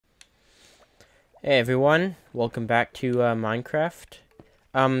Hey everyone, welcome back to Minecraft.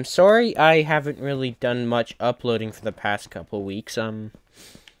 Sorry I haven't really done much uploading for the past couple weeks. I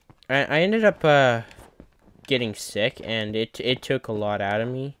ended up getting sick and it took a lot out of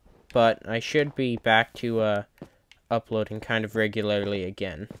me, but I should be back to uploading kind of regularly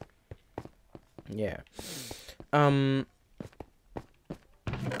again. Yeah. Oh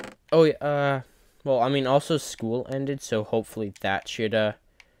yeah, well, I mean, also school ended, so hopefully that should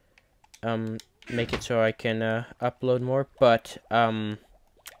make it so I can upload more, but hold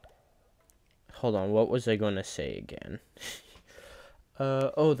on, what was I gonna say again?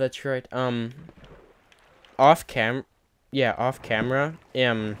 Oh, that's right. Off camera,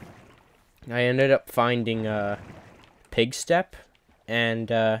 I ended up finding Pig Step,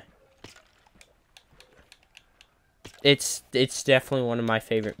 and it's definitely one of my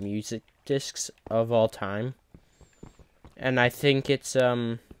favorite music discs of all time, and I think it's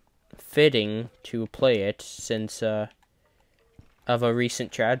fitting to play it since of a recent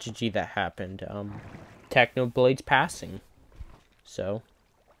tragedy that happened, Technoblade's passing. So,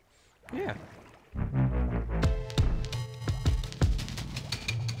 yeah.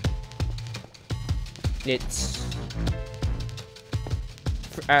 It's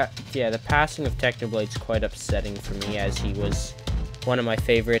yeah, the passing of Technoblade's quite upsetting for me, as he was one of my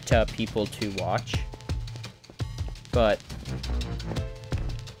favorite people to watch. But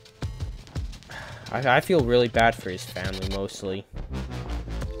I feel really bad for his family, mostly.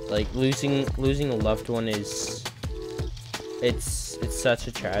 Like, losing a loved one is it's such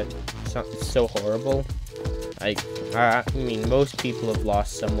a it's so horrible. I mean, most people have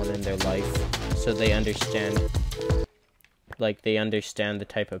lost someone in their life, so they understand. Like, they understand the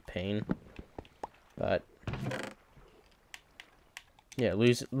type of pain. But yeah,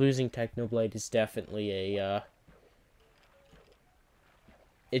 losing Technoblade is definitely a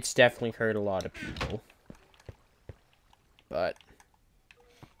it's definitely hurt a lot of people. But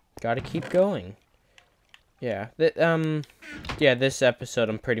gotta keep going. Yeah, this episode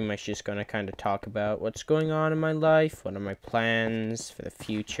I'm pretty much just gonna kind of talk about what's going on in my life, what are my plans for the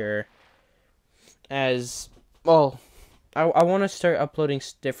future. As, well, I want to start uploading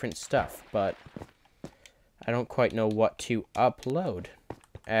different stuff, but I don't quite know what to upload,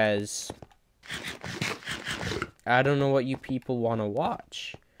 as I don't know what you people want to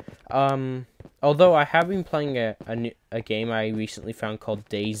watch. Although I have been playing a game I recently found called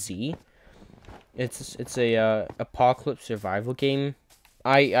DayZ. It's a apocalypse survival game.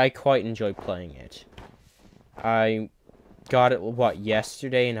 I quite enjoy playing it. I got it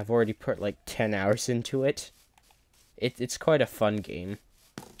yesterday, and I've already put like 10 hours into it. It's quite a fun game.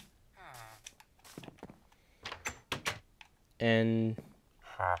 And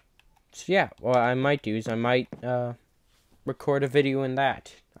so yeah, what I might do is I might record a video in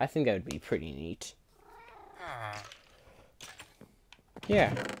that. I think that would be pretty neat.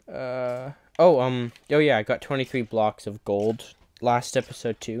 Yeah. Oh yeah, I got 23 blocks of gold last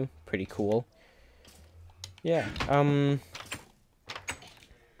episode too. Pretty cool. Yeah. Oh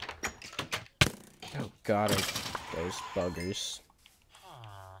god, those buggers.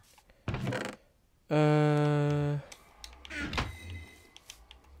 Oh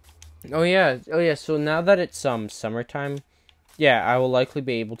yeah, so now that it's summertime, yeah, I will likely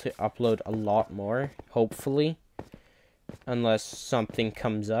be able to upload a lot more, hopefully. Unless something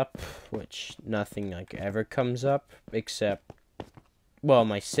comes up, which nothing like ever comes up, except, well,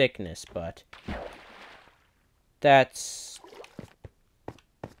 my sickness, but that's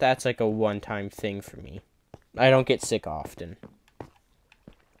like a one-time thing for me. I don't get sick often.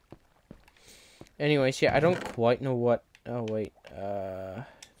 Anyways, yeah, I don't quite know what, oh wait, there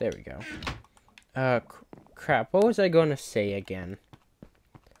we go. Crap, what was I gonna say again?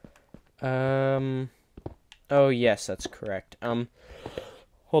 Oh yes, that's correct.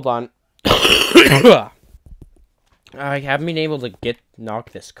 Hold on. I haven't been able to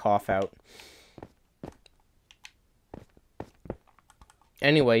knock this cough out.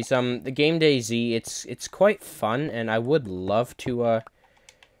 Anyways, the game DayZ, it's quite fun, and I would love to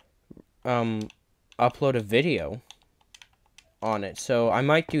upload a video on it. So I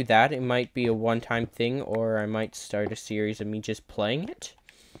might do that. It might be a one-time thing, or I might start a series of me just playing it.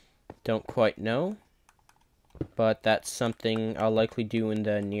 Don't quite know, but that's something I'll likely do in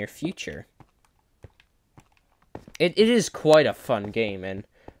the near future. It is quite a fun game, and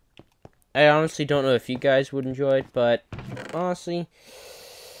I honestly don't know if you guys would enjoy it, but honestly,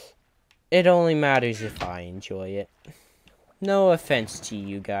 it only matters if I enjoy it. No offense to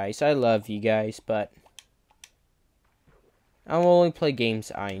you guys, I love you guys, but I'll only play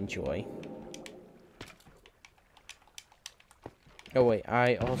games I enjoy. Oh, wait,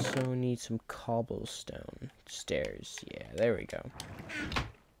 I also need some cobblestone stairs. Yeah, there we go.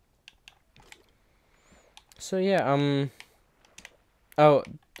 So, yeah, oh,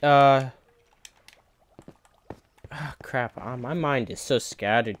 crap, my mind is so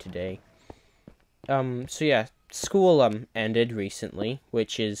scattered today. So yeah, school, ended recently,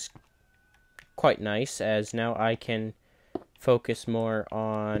 which is quite nice, as now I can focus more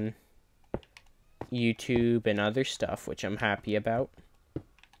on YouTube and other stuff, which I'm happy about.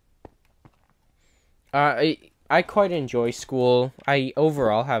 I quite enjoy school. I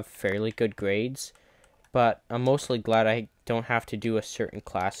overall have fairly good grades, but I'm mostly glad I don't have to do a certain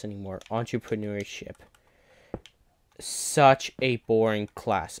class anymore. Entrepreneurship. Such a boring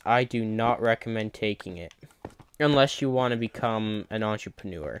class. I do not recommend taking it. Unless you want to become an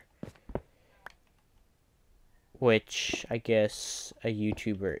entrepreneur. Which I guess a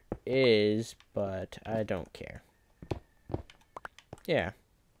YouTuber is, but I don't care. Yeah.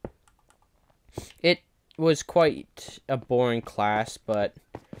 It was quite a boring class, but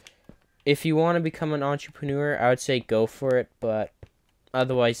if you want to become an entrepreneur, I would say go for it, but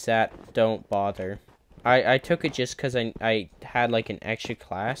otherwise that, don't bother. I took it just because I had like an extra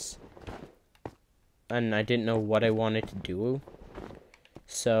class, and I didn't know what I wanted to do.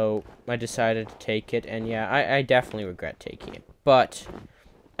 So I decided to take it, and yeah, I definitely regret taking it. But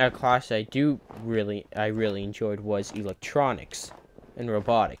a class I really enjoyed was electronics and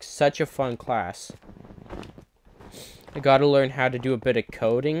robotics. Such a fun class. I got to learn how to do a bit of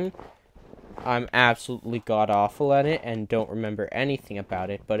coding. I'm absolutely god-awful at it and don't remember anything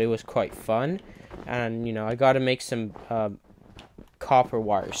about it, but it was quite fun. And, you know, I got to make some copper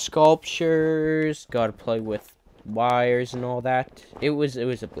wire sculptures, got to play with wires and all that. It was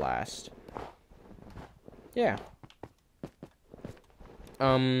a blast. Yeah.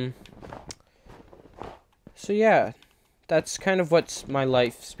 So yeah, that's kind of what's my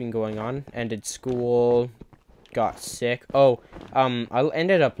life's been going on. Ended school, got sick. Oh, I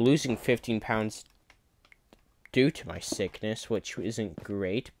ended up losing 15 pounds due to my sickness, which isn't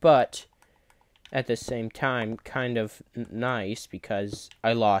great, but at the same time, kind of nice because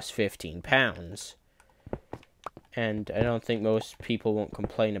I lost 15 pounds. And I don't think most people won't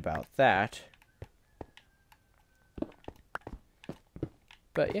complain about that.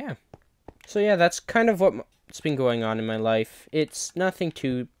 But yeah. So yeah, that's kind of what's been going on in my life. It's nothing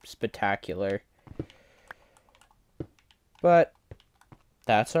too spectacular. But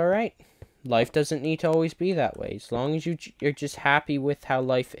that's alright. Life doesn't need to always be that way. As long as you're just happy with how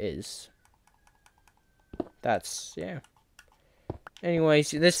life is. That's, yeah. Anyways,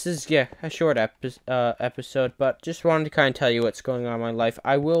 this is, yeah, a short episode, but just wanted to kind of tell you what's going on in my life.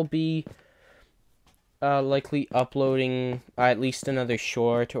 I will be likely uploading at least another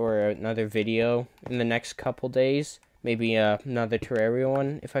short or another video in the next couple days. Maybe another Terraria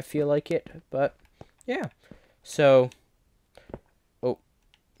one if I feel like it. But, yeah. So, oh,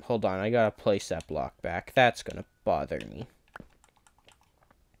 hold on. I gotta place that block back. That's gonna bother me.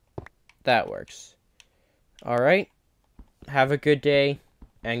 That works. Alright. Have a good day,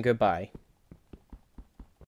 and goodbye.